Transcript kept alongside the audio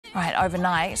Right,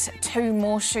 overnight, 2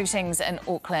 more shootings in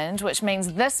Auckland, which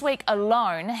means this week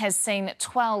alone has seen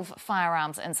 12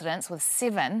 firearms incidents, with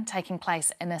 7 taking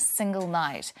place in a single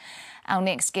night. Our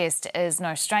next guest is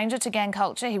no stranger to gang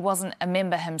culture. He wasn't a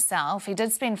member himself. He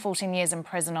did spend 14 years in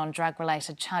prison on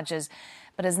drug-related charges,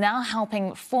 but is now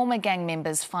helping former gang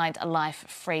members find a life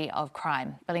free of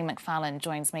crime. Billy McFarlane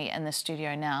joins me in the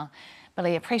studio now.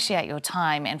 Billy, appreciate your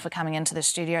time and for coming into the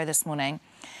studio this morning.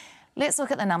 Let's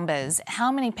look at the numbers.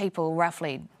 How many people,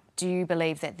 roughly, do you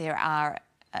believe that there are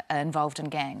involved in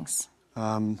gangs?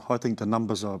 I think the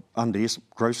numbers are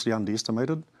grossly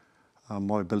underestimated.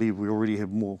 I believe we already have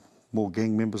more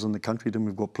gang members in the country than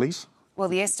we've got police. Well,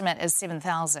 the estimate is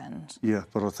 7,000. Yeah,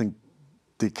 but I think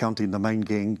they're counting the main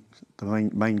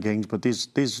gangs, but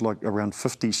there's like around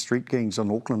 50 street gangs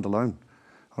in Auckland alone.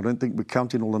 I don't think we're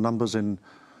counting all the numbers, and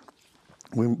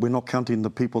we're not counting the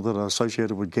people that are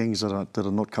associated with gangs that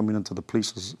are not coming into the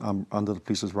police's under the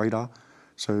police's radar.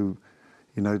 So,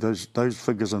 you know, those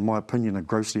figures, in my opinion, are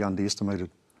grossly underestimated.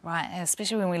 Right,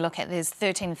 especially when we look at there's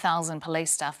 13,000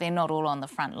 police staff. They're not all on the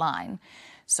front line.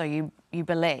 So you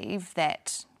believe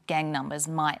that gang numbers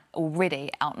might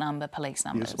already outnumber police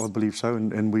numbers? Yes, I believe so,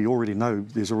 and we already know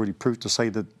there's already proof to say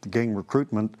that the gang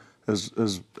recruitment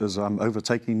is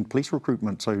overtaking police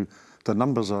recruitment. So the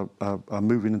numbers are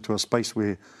moving into a space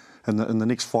where in the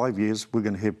next 5 years we're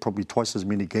going to have probably twice as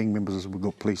many gang members as we've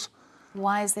got police.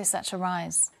 Why is there such a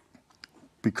rise?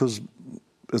 Because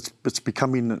it's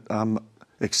becoming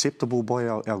acceptable by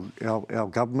our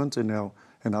government and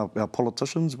our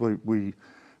politicians. We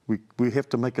have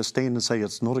to make a stand and say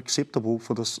it's not acceptable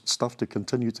for this stuff to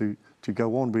continue to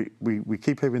go on. We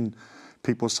keep having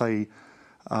people say,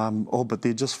 oh, but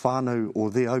they're just whānau,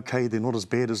 or they're okay, they're not as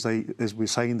bad as we're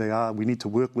saying they are. We need to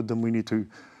work with them. We need to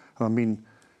call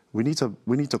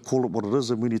it what it is,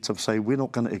 and we need to say we're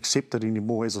not going to accept it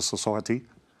anymore as a society.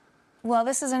 Well,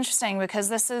 this is interesting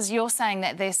because you're saying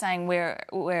that they're saying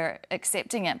we're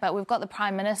accepting it, but we've got the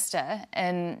Prime Minister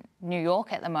in New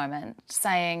York at the moment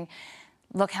saying,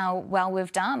 look how well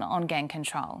we've done on gang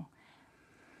control.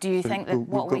 Do you think that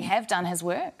what we have done has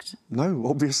worked? No,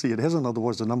 obviously it hasn't.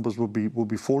 Otherwise, the numbers will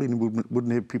be falling, and we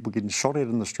wouldn't have people getting shot at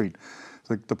in the street.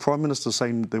 The Prime Minister's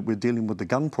saying that we're dealing with the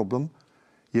gun problem,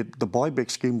 yet the buyback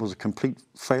scheme was a complete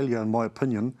failure, in my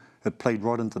opinion. It played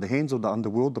right into the hands of the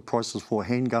underworld. The prices for a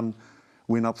handgun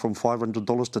went up from $500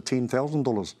 to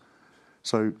 $10,000.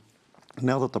 So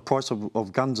now that the price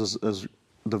of guns the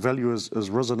value has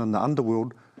risen in the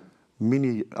underworld,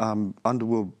 many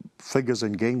underworld figures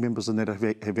and gang members and that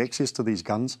have access to these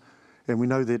guns, and we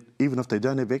know that even if they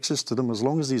don't have access to them, as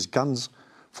long as there's guns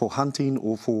for hunting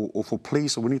or for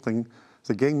police or anything,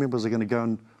 the gang members are going to go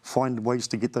and find ways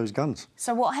to get those guns.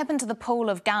 So what happened to the pool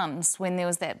of guns when there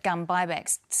was that gun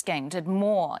buyback scheme? Did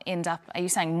more end up, are you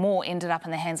saying more ended up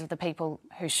in the hands of the people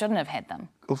who shouldn't have had them?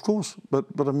 Of course, but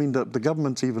I mean, the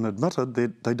government's even admitted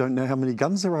that they don't know how many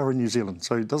guns there are in New Zealand.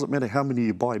 So it doesn't matter how many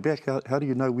you buy back. How do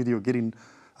you know whether you're getting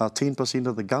 10%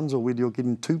 of the guns or whether you're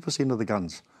getting 2% of the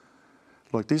guns?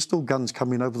 Like, there's still guns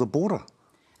coming over the border.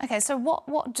 OK, so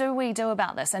what do we do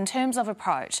about this? In terms of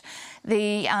approach,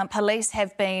 the police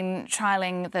have been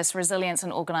trialling this resilience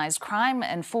and organised crime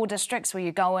in 4 districts where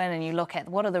you go in and you look at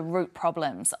what are the root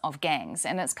problems of gangs.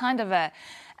 And it's kind of a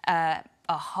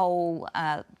whole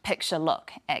picture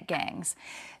look at gangs.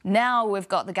 Now we've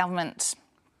got the government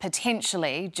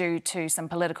potentially, due to some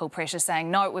political pressure,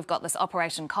 saying, no, we've got this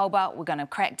Operation Cobalt, we're going to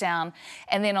crack down.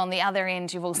 And then on the other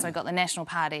end, you've also got the National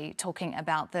Party talking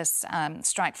about this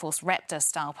Strike Force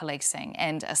Raptor-style policing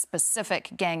and a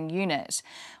specific gang unit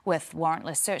with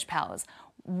warrantless search powers.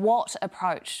 What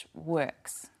approach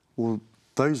works? Well,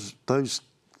 those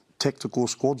tactical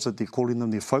squads that they're calling them,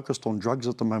 they're focused on drugs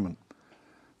at the moment.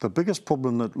 The biggest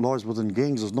problem that lies within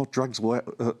gangs is not drugs,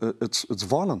 it's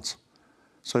violence.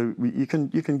 So you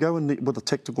can go in with a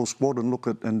tactical squad and look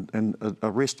at and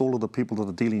arrest all of the people that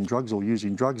are dealing drugs or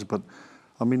using drugs. But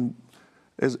I mean,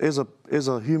 as a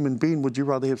human being, would you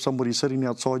rather have somebody sitting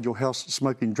outside your house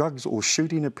smoking drugs or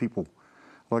shooting at people?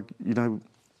 Like, you know,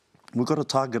 we've got to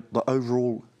target the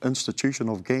overall institution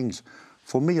of gangs.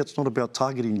 For me, it's not about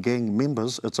targeting gang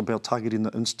members, it's about targeting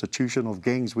the institution of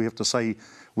gangs. We have to say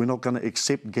we're not going to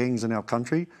accept gangs in our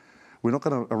country. We're not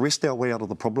going to arrest our way out of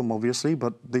the problem, obviously,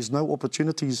 but there's no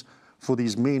opportunities for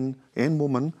these men and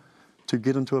women to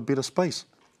get into a better space.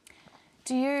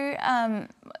 Do you,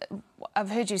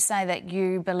 I've heard you say that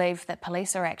you believe that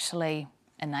police are actually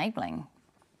enabling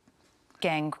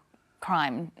gang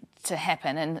crime to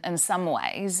happen in some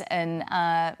ways and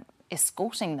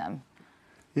escorting them.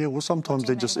 Yeah, well, sometimes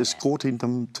they're just escorting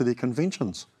them to their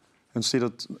conventions instead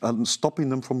of stopping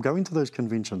them from going to those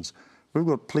conventions. We've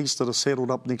got police that are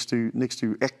saddled up next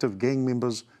to active gang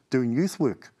members doing youth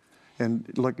work. And,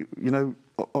 like, you know,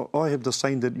 I have the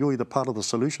saying that you're either part of the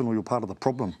solution or you're part of the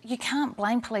problem. You can't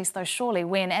blame police, though, surely,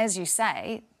 when, as you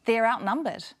say, they're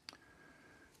outnumbered.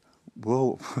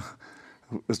 Well,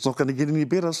 it's not going to get any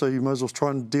better, so you might as well try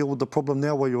and deal with the problem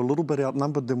now while you're a little bit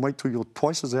outnumbered, then wait till you're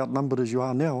twice as outnumbered as you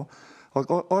are now. Like,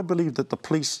 I believe that the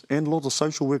police and a lot of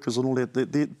social workers and all that,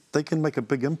 they can make a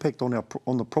big impact on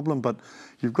the problem, but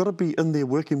you've got to be in there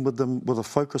working with them with a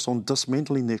focus on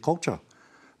dismantling their culture,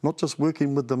 not just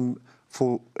working with them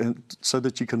so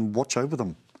that you can watch over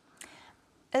them.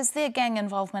 Is there gang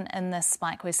involvement in this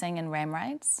spike we're seeing in ram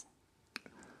raids?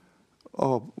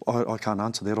 Oh, I can't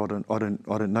answer that.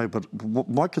 I don't know. But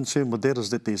my concern with that is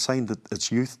that they're saying that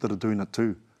it's youth that are doing it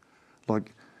too.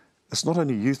 Like, it's not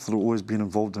only youth that have always been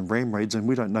involved in ram raids, and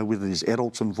we don't know whether there's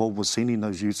adults involved with sending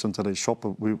those youths into their shop.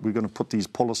 We're going to put these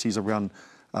policies around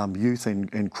youth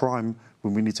and crime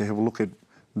when we need to have a look at.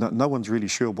 No one's really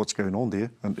sure what's going on there,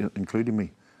 including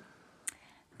me.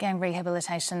 Gang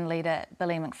Rehabilitation Leader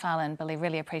Billy McFarlane. Billy,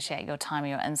 really appreciate your time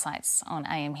and your insights on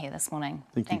AM here this morning.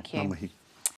 Thank you.